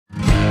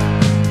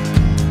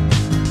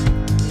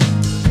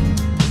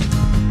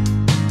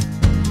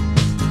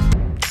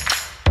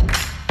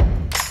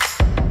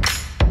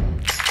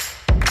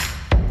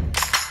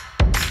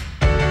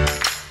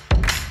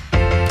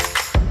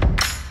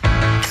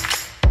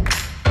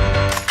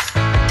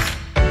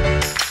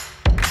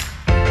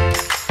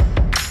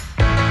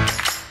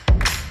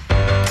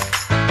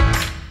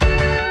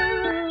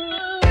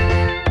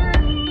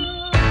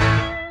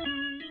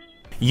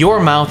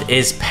Your mouth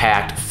is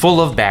packed full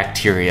of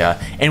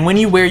bacteria, and when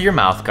you wear your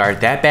mouth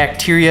guard, that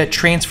bacteria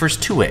transfers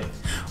to it.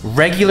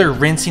 Regular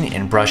rinsing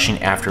and brushing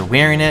after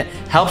wearing it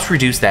helps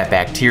reduce that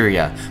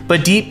bacteria,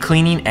 but deep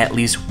cleaning at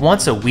least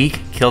once a week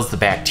kills the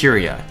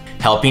bacteria,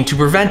 helping to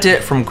prevent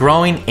it from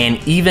growing and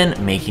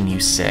even making you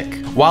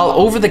sick. While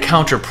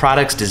over-the-counter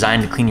products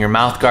designed to clean your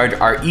mouth guard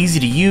are easy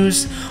to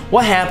use,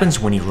 what happens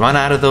when you run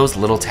out of those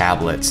little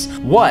tablets?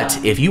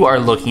 What if you are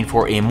looking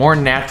for a more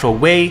natural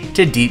way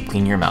to deep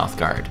clean your mouth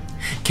guard?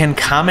 Can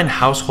common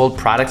household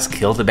products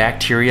kill the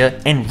bacteria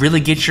and really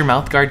get your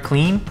mouth guard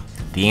clean?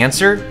 The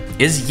answer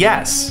is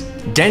yes.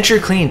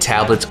 Denture cleaning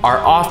tablets are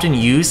often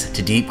used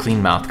to deep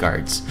clean mouth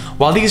guards.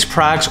 While these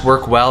products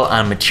work well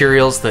on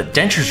materials that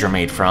dentures are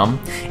made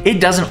from, it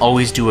doesn't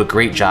always do a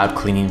great job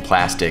cleaning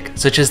plastic,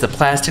 such as the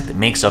plastic that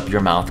makes up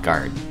your mouth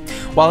guard.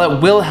 While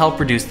it will help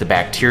reduce the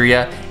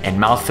bacteria and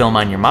mouth film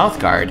on your mouth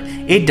guard,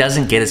 it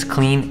doesn't get as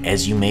clean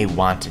as you may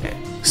want it.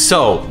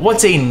 So,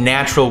 what's a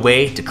natural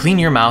way to clean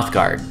your mouth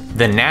guard?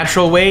 The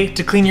natural way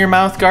to clean your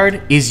mouth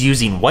guard is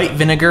using white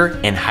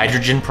vinegar and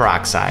hydrogen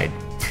peroxide.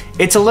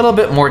 It's a little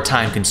bit more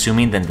time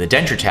consuming than the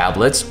denture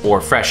tablets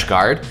or fresh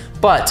guard,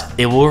 but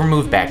it will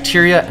remove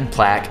bacteria and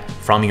plaque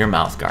from your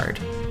mouth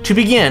guard. To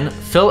begin,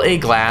 fill a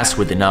glass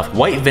with enough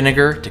white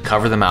vinegar to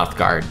cover the mouth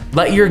guard.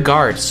 Let your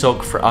guard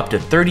soak for up to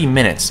 30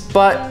 minutes,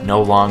 but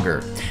no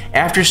longer.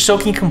 After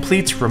soaking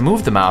completes,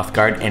 remove the mouth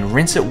guard and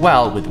rinse it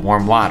well with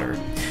warm water.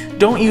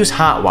 Don't use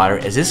hot water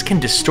as this can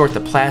distort the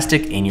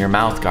plastic in your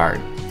mouth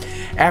guard.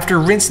 After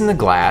rinsing the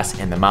glass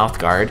and the mouth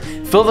guard,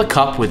 fill the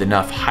cup with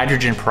enough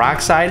hydrogen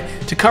peroxide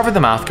to cover the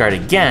mouth guard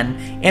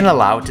again and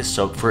allow it to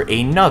soak for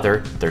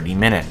another 30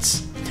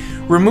 minutes.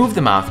 Remove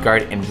the mouth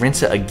guard and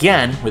rinse it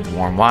again with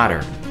warm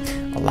water.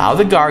 Allow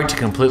the guard to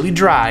completely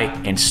dry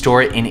and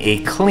store it in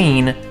a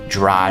clean,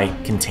 dry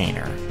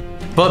container.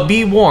 But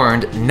be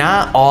warned,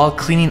 not all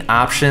cleaning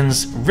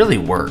options really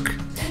work.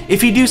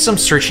 If you do some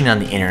searching on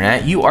the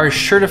internet, you are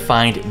sure to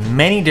find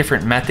many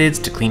different methods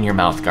to clean your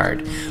mouth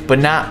guard, but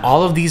not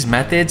all of these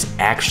methods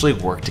actually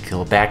work to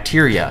kill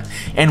bacteria.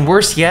 And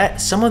worse yet,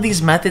 some of these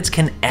methods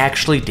can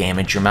actually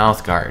damage your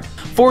mouth guard.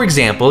 For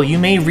example, you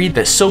may read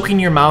that soaking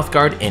your mouth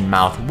guard in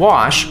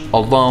mouthwash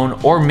alone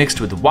or mixed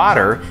with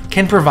water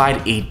can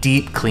provide a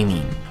deep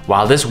cleaning.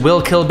 While this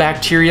will kill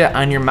bacteria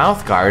on your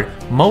mouth guard,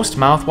 most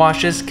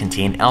mouthwashes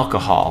contain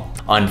alcohol.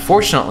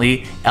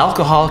 Unfortunately,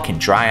 alcohol can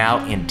dry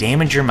out and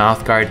damage your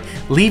mouth guard,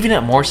 leaving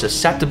it more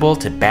susceptible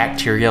to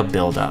bacterial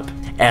buildup,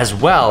 as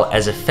well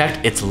as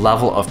affect its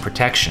level of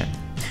protection.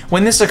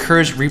 When this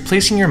occurs,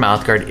 replacing your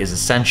mouth guard is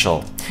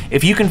essential.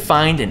 If you can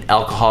find an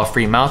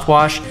alcohol-free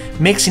mouthwash,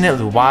 mixing it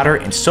with water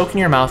and soaking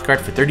your mouth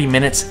guard for 30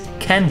 minutes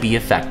can be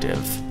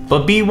effective.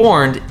 But be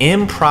warned,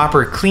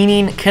 improper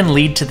cleaning can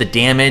lead to the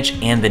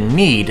damage and the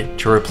need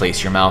to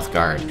replace your mouth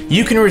guard.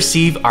 You can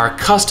receive our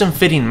custom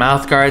fitting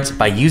mouth guards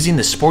by using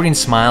the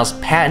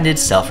SportingSmiles patented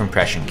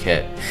self-impression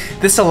kit.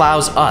 This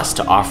allows us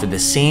to offer the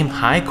same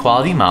high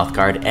quality mouth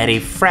guard at a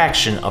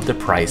fraction of the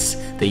price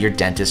that your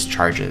dentist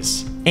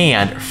charges,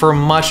 and for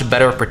much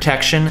better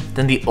protection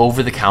than the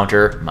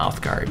over-the-counter mouth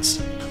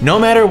guards. No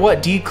matter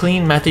what deep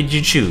clean method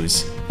you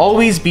choose,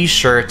 always be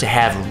sure to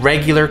have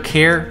regular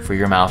care for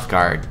your mouth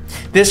guard.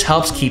 This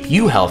helps keep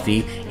you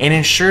healthy and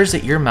ensures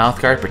that your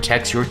mouth guard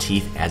protects your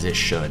teeth as it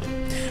should.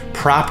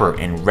 Proper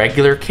and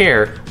regular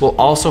care will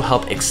also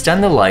help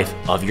extend the life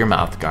of your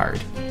mouth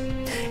guard.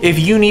 If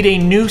you need a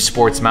new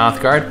sports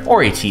mouth guard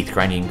or a teeth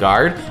grinding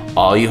guard,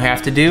 all you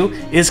have to do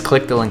is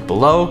click the link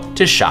below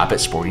to shop at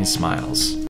SportingSmiles.